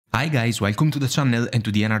Hi guys, welcome to the channel and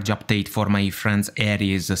to the energy update for my friends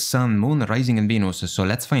Aries, Sun, Moon, Rising and Venus. So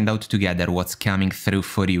let's find out together what's coming through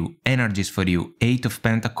for you. Energies for you, 8 of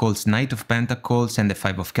Pentacles, Knight of Pentacles and the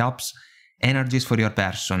 5 of Cups. Energies for your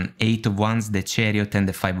person, 8 of Wands, the Chariot and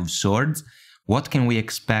the 5 of Swords. What can we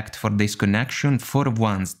expect for this connection? 4 of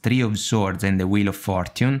Wands, 3 of Swords and the Wheel of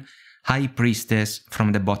Fortune. High Priestess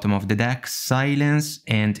from the bottom of the deck, silence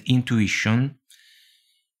and intuition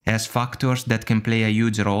as factors that can play a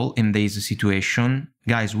huge role in this situation.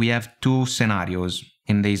 Guys, we have two scenarios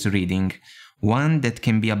in this reading. One that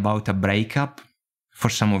can be about a breakup for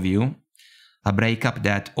some of you, a breakup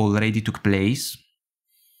that already took place,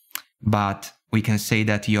 but we can say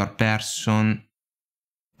that your person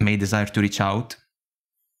may desire to reach out.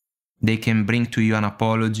 They can bring to you an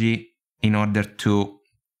apology in order to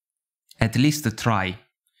at least try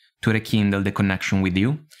to rekindle the connection with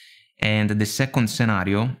you. And the second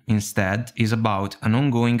scenario, instead, is about an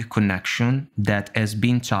ongoing connection that has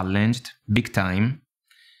been challenged big time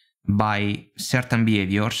by certain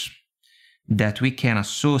behaviors that we can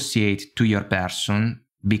associate to your person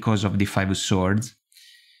because of the 5 of Swords.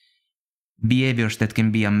 Behaviors that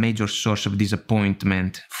can be a major source of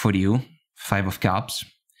disappointment for you, 5 of Cups.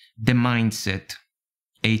 The mindset,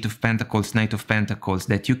 8 of Pentacles, Knight of Pentacles,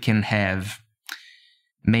 that you can have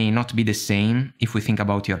may not be the same if we think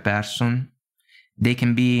about your person. They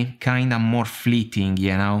can be kind of more fleeting,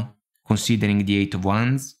 you know, considering the 8 of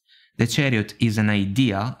Wands. The Chariot is an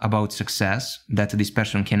idea about success that this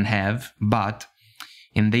person can have, but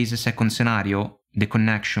in this second scenario, the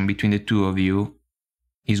connection between the two of you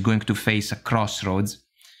is going to face a crossroads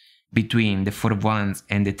between the 4 of Wands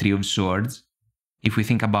and the 3 of Swords. If we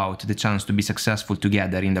think about the chance to be successful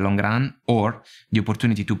together in the long run, or the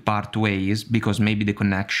opportunity to part ways because maybe the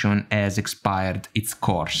connection has expired its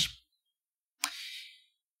course.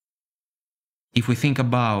 If we think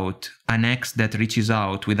about an ex that reaches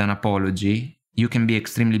out with an apology, you can be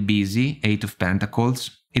extremely busy, 8 of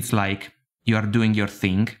Pentacles. It's like you are doing your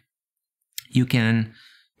thing. You can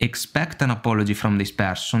expect an apology from this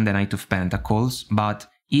person, the Knight of Pentacles, but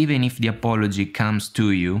even if the apology comes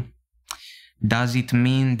to you, does it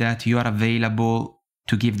mean that you are available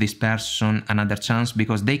to give this person another chance?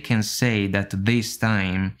 Because they can say that this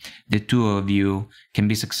time the two of you can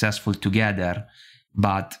be successful together,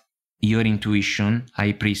 but your intuition,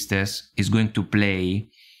 High Priestess, is going to play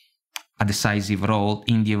a decisive role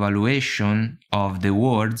in the evaluation of the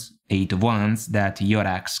words, 8 of Wands, that your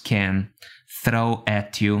ex can throw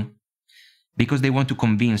at you, because they want to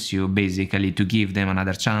convince you, basically, to give them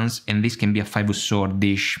another chance, and this can be a 5 of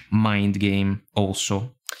Swords-ish mind game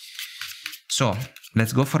also. So,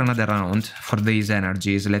 let's go for another round for these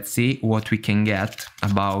energies. Let's see what we can get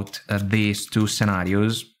about these two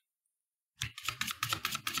scenarios.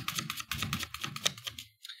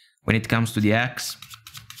 When it comes to the ex,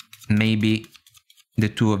 maybe the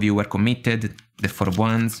two of you were committed, the 4 of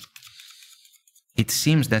Wands. It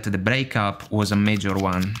seems that the breakup was a major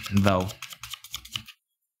one, though.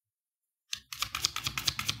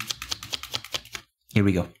 Here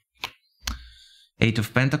we go. 8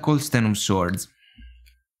 of Pentacles, 10 of Swords.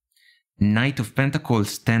 Knight of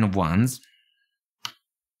Pentacles, 10 of Wands.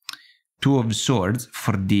 2 of Swords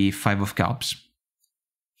for the 5 of Cups.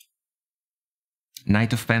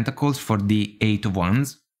 Knight of Pentacles for the 8 of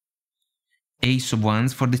Wands. Ace of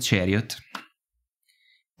Wands for the Chariot.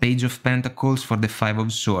 Page of Pentacles for the 5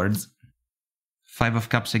 of Swords. 5 of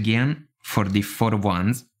Cups again for the 4 of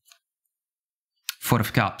Wands. 4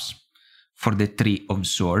 of Cups for the 3 of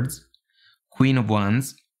Swords, Queen of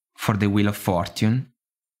Wands for the Wheel of Fortune,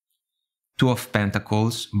 2 of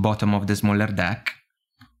Pentacles, bottom of the smaller deck,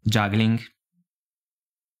 juggling,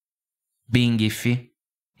 being iffy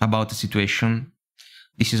about the situation.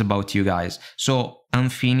 This is about you guys. So,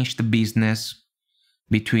 unfinished business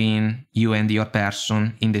between you and your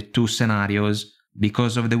person in the two scenarios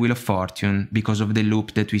because of the Wheel of Fortune, because of the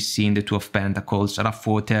loop that we see in the 2 of Pentacles, rough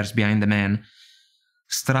waters behind the man.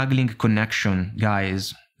 Struggling connection,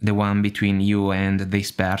 guys, the one between you and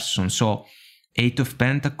this person. So, 8 of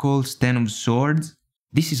Pentacles, 10 of Swords.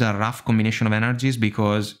 This is a rough combination of energies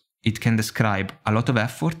because it can describe a lot of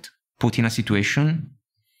effort put in a situation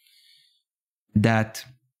that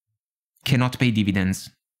cannot pay dividends.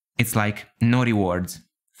 It's like no rewards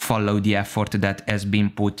follow the effort that has been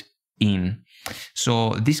put in.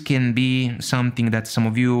 So this can be something that some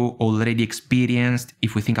of you already experienced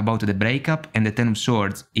if we think about the breakup, and the 10 of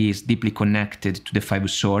Swords is deeply connected to the 5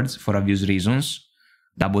 of Swords for obvious reasons,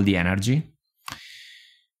 double the energy.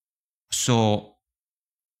 So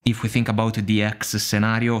If we think about the X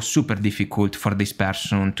scenario, super difficult for this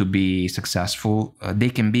person to be successful. They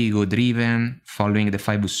can be ego-driven, following the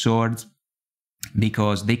Five of Swords,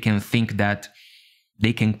 because they can think that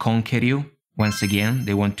they can conquer you. Once again,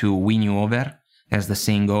 they want to win you over, as the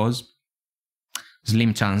saying goes.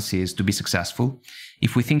 Slim chances to be successful.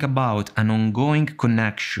 If we think about an ongoing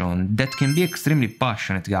connection that can be extremely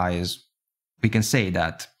passionate, guys, we can say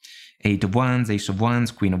that Eight of Wands, Ace of Wands,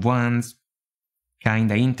 Queen of Wands,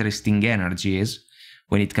 kinda interesting energies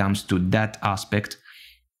when it comes to that aspect.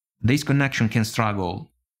 This connection can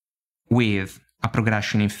struggle with a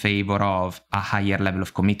progression in favor of a higher level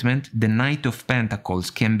of commitment. The Knight of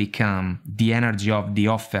Pentacles can become the energy of the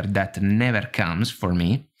offer that never comes for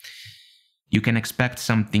me. You can expect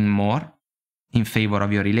something more in favor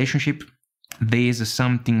of your relationship. This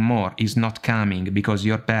something more is not coming because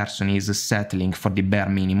your person is settling for the bare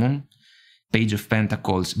minimum. Page of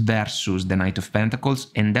Pentacles versus the Knight of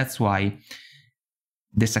Pentacles, and that's why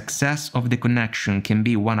the success of the connection can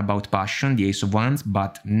be one about passion, the Ace of Wands,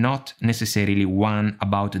 but not necessarily one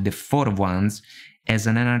about the Four of Wands as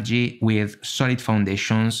an energy with solid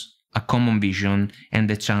foundations, a common vision, and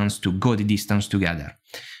the chance to go the distance together.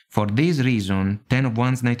 For this reason, Ten of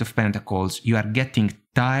Wands, Knight of Pentacles, you are getting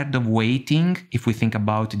tired of waiting if we think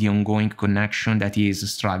about the ongoing connection that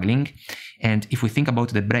is struggling, and if we think about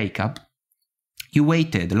the breakup, you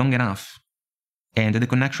waited long enough, and the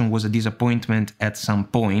connection was a disappointment at some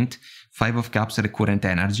point. Five of Cups, recurrent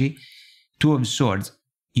energy. Two of Swords,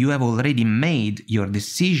 you have already made your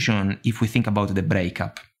decision if we think about the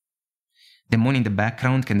breakup. The Moon in the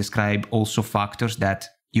background can describe also factors that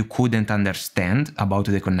you couldn't understand about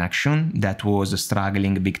the connection that was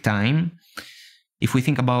struggling big time. If we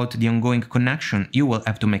think about the ongoing connection, you will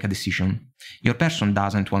have to make a decision. Your person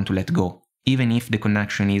doesn't want to let go, even if the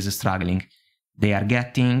connection is struggling. They are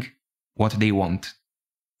getting what they want.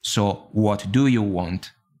 So what do you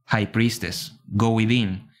want? High Priestess, go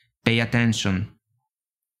within, pay attention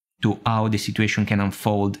to how the situation can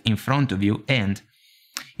unfold in front of you, and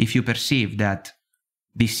if you perceive that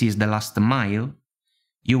this is the last mile,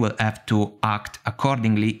 you will have to act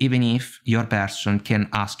accordingly, even if your person can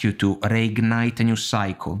ask you to reignite a new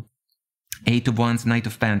cycle. Eight of Wands, Knight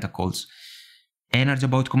of Pentacles. Energy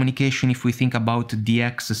about communication if we think about the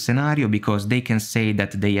X scenario, because they can say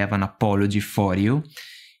that they have an apology for you.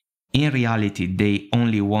 In reality, they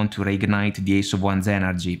only want to reignite the Ace of Wands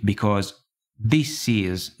energy, because this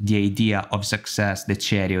is the idea of success, the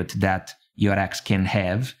Chariot that your ex can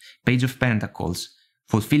have. Page of Pentacles.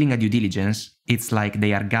 Fulfilling a due diligence, it's like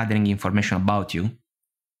they are gathering information about you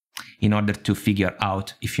in order to figure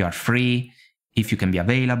out if you are free, if you can be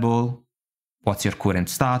available, what's your current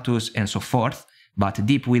status, and so forth. But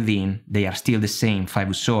deep within, they are still the same Five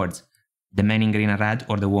of Swords. The man in green and red,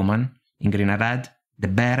 or the woman in green and red, the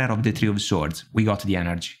bearer of the Three of Swords. We got the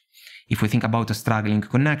energy. If we think about a struggling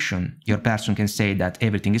connection, your person can say that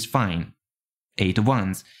everything is fine. Eight of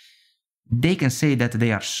Wands. They can say that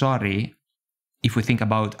they are sorry if we think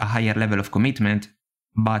about a higher level of commitment,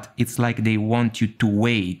 but it's like they want you to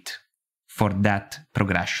wait for that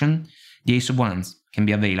progression. The Ace of Wands can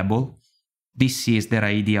be available. This is their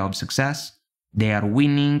idea of success. They are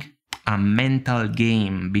winning a mental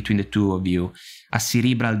game between the two of you, a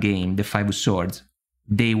cerebral game, the Five of Swords.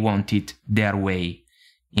 They want it their way.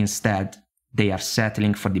 Instead, they are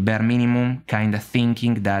settling for the bare minimum, kind of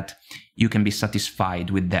thinking that you can be satisfied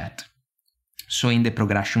with that. So in the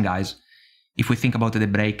progression, guys, if we think about the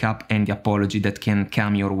breakup and the apology that can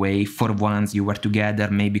come your way, Four of Wands, you were together,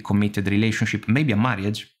 maybe committed relationship, maybe a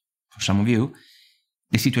marriage, for some of you,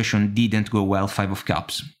 the situation didn't go well, Five of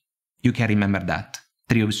Cups. You can remember that.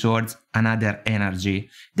 Three of Swords, another energy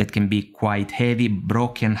that can be quite heavy,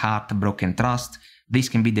 broken heart, broken trust. This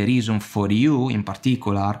can be the reason for you, in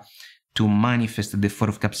particular, to manifest the Four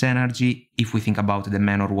of Cups energy if we think about the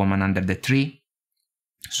man or woman under the tree.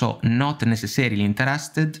 So not necessarily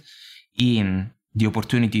interested in the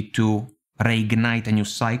opportunity to reignite a new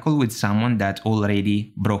cycle with someone that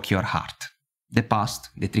already broke your heart. The past,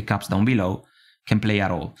 the Three Cups down below, can play a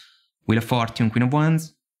role. Wheel of Fortune, Queen of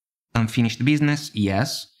Wands. Unfinished business,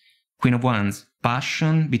 yes. Queen of Wands,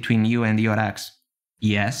 passion between you and your ex,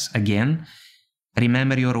 yes, again.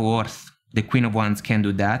 Remember your worth. The Queen of Wands can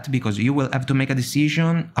do that because you will have to make a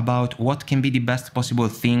decision about what can be the best possible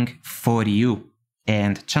thing for you.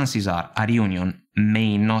 And chances are a reunion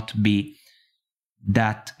may not be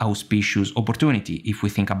that auspicious opportunity if we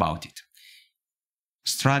think about it.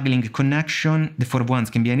 Struggling connection, the Four of Wands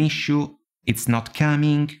can be an issue. It's not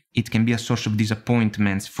coming. It can be a source of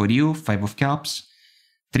disappointments for you, Five of Cups.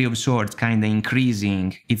 Three of Swords kind of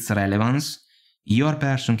increasing its relevance. Your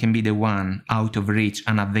person can be the one out of reach,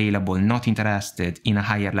 unavailable, not interested in a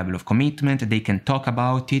higher level of commitment. They can talk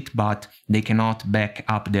about it, but they cannot back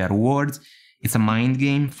up their words. It's a mind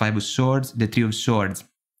game. 5 of Swords, the 3 of Swords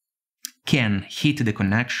can hit the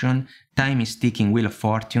connection. Time is ticking, Wheel of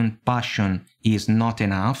Fortune. Passion is not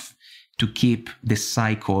enough to keep the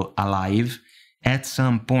cycle alive. At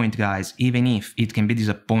some point, guys, even if it can be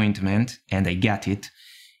disappointment, and I get it,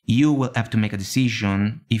 you will have to make a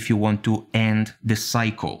decision if you want to end the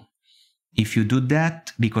cycle. If you do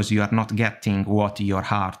that because you are not getting what your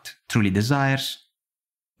heart truly desires,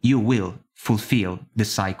 you will fulfill the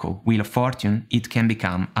cycle. Wheel of Fortune, it can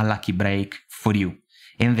become a lucky break for you.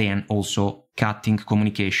 And then also cutting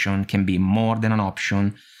communication can be more than an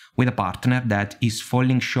option with a partner that is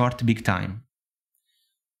falling short big time.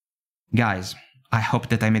 Guys, I hope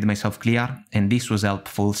that I made myself clear and this was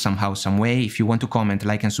helpful somehow, some way. If you want to comment,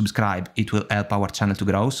 like and subscribe, it will help our channel to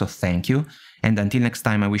grow, so thank you. And until next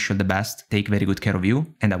time, I wish you all the best, take very good care of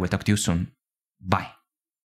you, and I will talk to you soon. Bye.